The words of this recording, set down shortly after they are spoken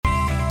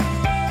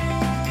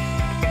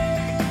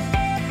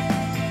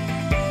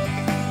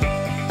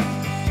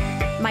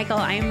Michael,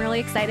 I am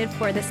really excited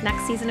for this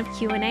next season of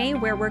Q&A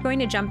where we're going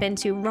to jump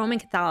into Roman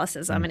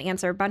Catholicism and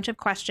answer a bunch of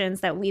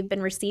questions that we've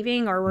been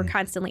receiving or we're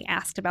constantly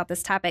asked about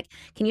this topic.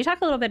 Can you talk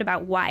a little bit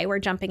about why we're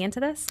jumping into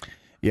this?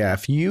 Yeah,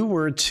 if you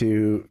were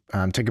to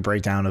take a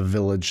breakdown of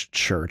village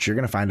church, you're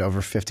going to find over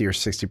 50 or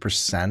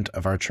 60%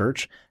 of our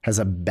church has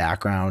a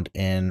background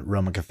in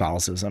Roman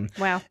Catholicism.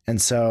 Wow.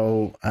 And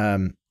so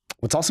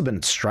what's also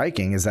been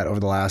striking is that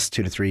over the last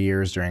 2 to 3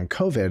 years during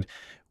COVID,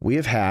 we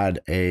have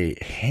had a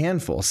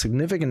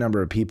significant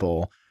number of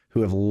people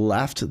who have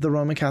left the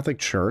Roman Catholic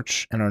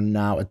Church and are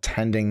now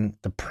attending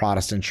the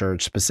Protestant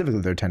church.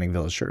 Specifically, they're attending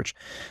village church.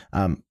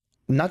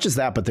 Not just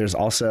that, but there's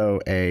also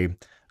a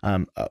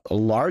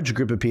large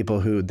group of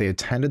people who they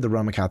attended the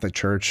Roman Catholic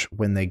Church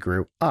when they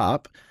grew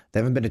up. They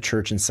haven't been to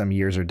church in some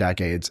years or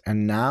decades,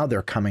 and now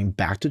they're coming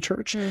back to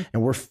church,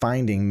 and we're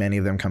finding many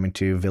of them coming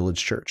to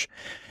village church.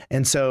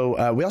 And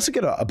so we also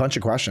get a bunch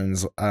of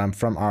questions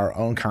from our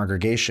own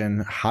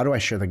congregation. How do I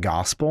share the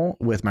gospel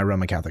with my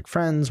Roman Catholic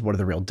friends? What are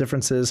the real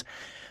differences?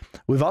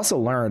 We've also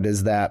learned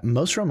is that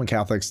most Roman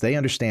Catholics, they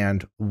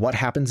understand what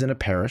happens in a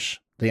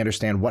parish. They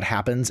understand what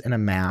happens in a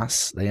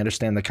mass. They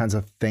understand the kinds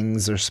of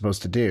things they're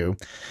supposed to do.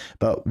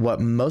 But what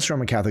most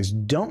Roman Catholics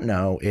don't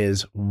know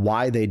is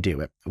why they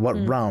do it, what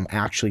Rome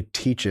actually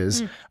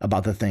teaches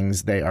about the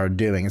things they are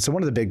doing. And so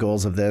one of the big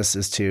goals of this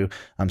is to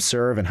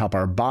serve and help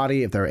our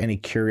body. If there are any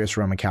curious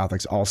Roman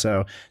Catholics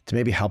also, to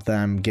maybe help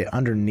them get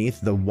underneath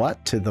the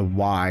what to the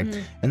why,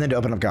 and then to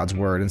open up God's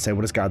word and say,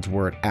 what does God's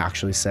word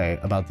actually say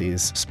about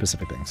these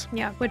specific things?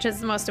 Yeah, which is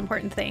the most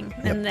important thing.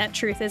 And that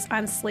truth is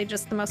honestly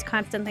just the most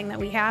constant thing that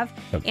we have.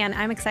 And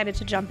I'm excited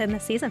to jump in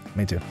this season.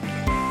 Me too.